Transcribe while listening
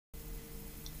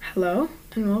Hello,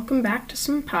 and welcome back to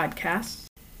some podcasts.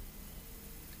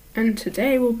 And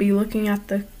today we'll be looking at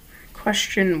the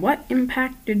question, what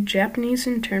impact did Japanese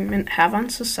internment have on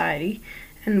society,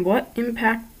 and what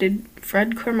impact did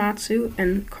Fred Korematsu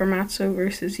and Korematsu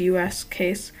versus U.S.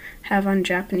 case have on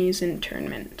Japanese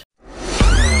internment?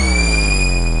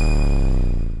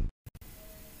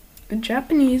 The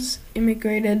Japanese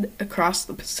immigrated across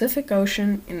the Pacific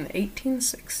Ocean in the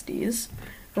 1860s,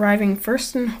 arriving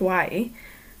first in Hawaii,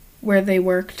 where they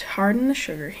worked hard in the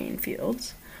sugarcane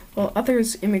fields, while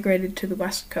others immigrated to the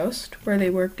West Coast, where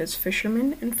they worked as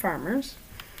fishermen and farmers.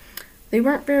 They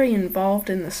weren't very involved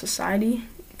in the society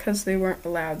because they weren't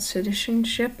allowed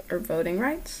citizenship or voting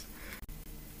rights.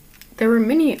 There were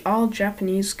many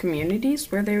all-Japanese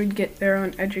communities where they would get their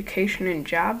own education and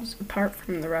jobs apart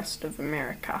from the rest of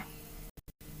America.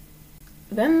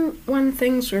 Then, when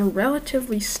things were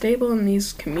relatively stable in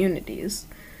these communities,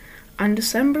 on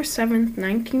December 7,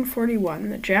 1941,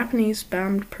 the Japanese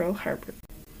bombed Pearl Harbor.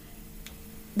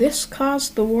 This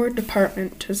caused the War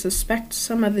Department to suspect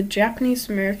some of the Japanese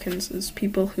Americans as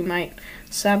people who might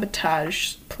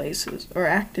sabotage places or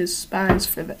act as spies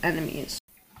for the enemies,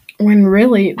 when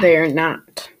really they are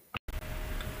not.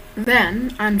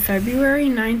 Then, on February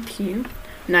 19,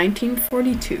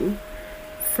 1942,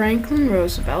 Franklin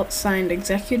Roosevelt signed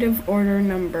Executive Order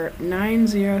Number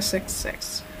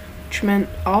 9066, which meant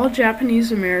all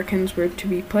Japanese Americans were to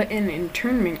be put in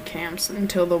internment camps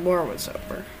until the war was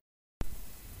over.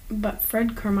 But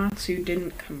Fred Korematsu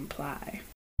didn't comply.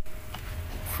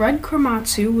 Fred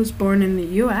Korematsu was born in the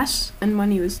U.S., and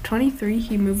when he was 23,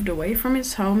 he moved away from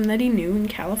his home that he knew in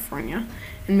California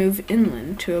and moved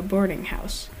inland to a boarding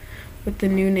house with the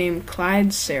new name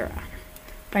Clyde Serra.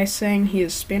 By saying he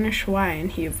is Spanish Hawaiian,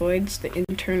 he avoids the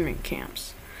internment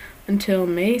camps until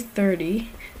May 30,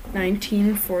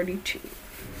 1942.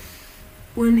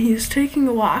 When he is taking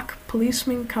a walk,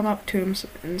 policemen come up to him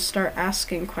and start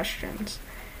asking questions.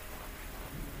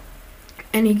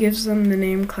 And he gives them the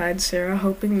name Clyde Serra,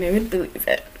 hoping they would believe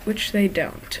it, which they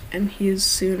don't, and he is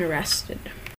soon arrested.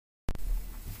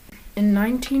 In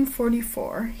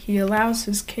 1944, he allows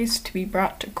his case to be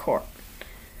brought to court,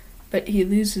 but he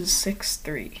loses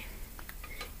 6-3.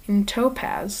 In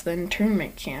Topaz, the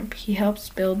internment camp, he helps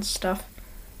build stuff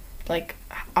like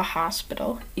a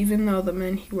hospital, even though the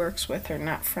men he works with are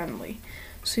not friendly.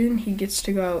 Soon he gets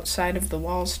to go outside of the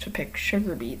walls to pick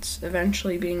sugar beets,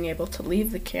 eventually being able to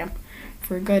leave the camp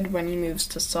for good when he moves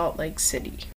to Salt Lake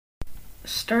City.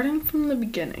 Starting from the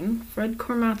beginning, Fred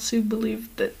Korematsu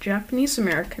believed that Japanese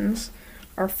Americans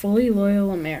are fully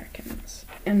loyal Americans,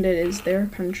 and it is their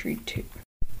country too.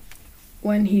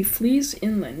 When he flees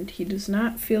inland, he does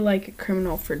not feel like a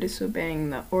criminal for disobeying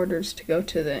the orders to go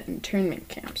to the internment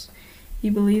camps.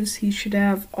 He believes he should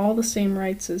have all the same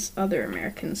rights as other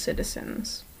American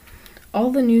citizens. All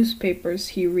the newspapers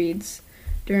he reads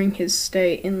during his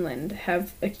stay inland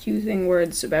have accusing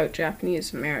words about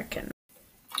Japanese Americans.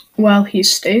 While he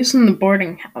stays in the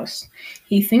boarding house,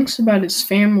 he thinks about his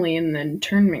family in the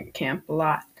internment camp a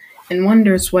lot and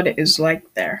wonders what it is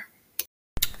like there.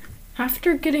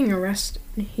 After getting arrested,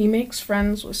 he makes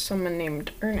friends with someone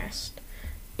named Ernest,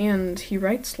 and he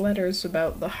writes letters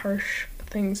about the harsh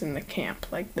things in the camp,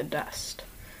 like the dust.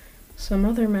 Some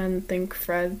other men think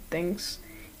Fred thinks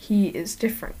he is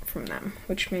different from them,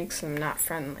 which makes them not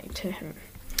friendly to him.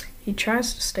 He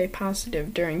tries to stay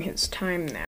positive during his time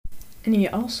there, and he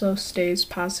also stays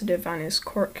positive on his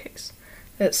court case,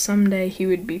 that someday he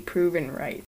would be proven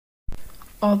right.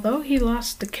 Although he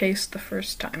lost the case the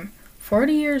first time,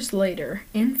 40 years later,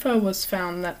 info was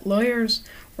found that lawyers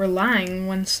were lying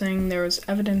when saying there was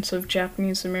evidence of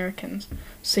Japanese Americans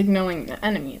signaling the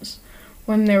enemies,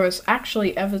 when there was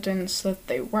actually evidence that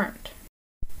they weren't.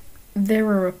 There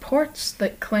were reports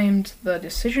that claimed the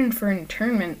decision for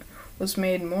internment was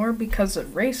made more because of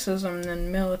racism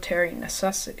than military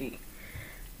necessity.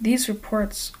 These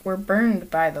reports were burned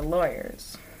by the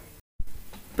lawyers.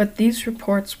 But these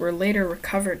reports were later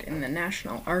recovered in the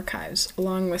National Archives,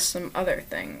 along with some other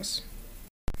things.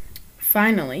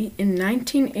 Finally, in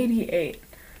 1988,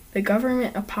 the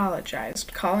government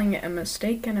apologized, calling it a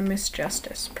mistake and a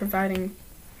misjustice, providing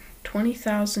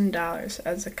 $20,000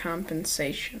 as a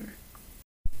compensation.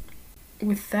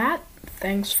 With that,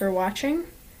 thanks for watching,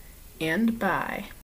 and bye.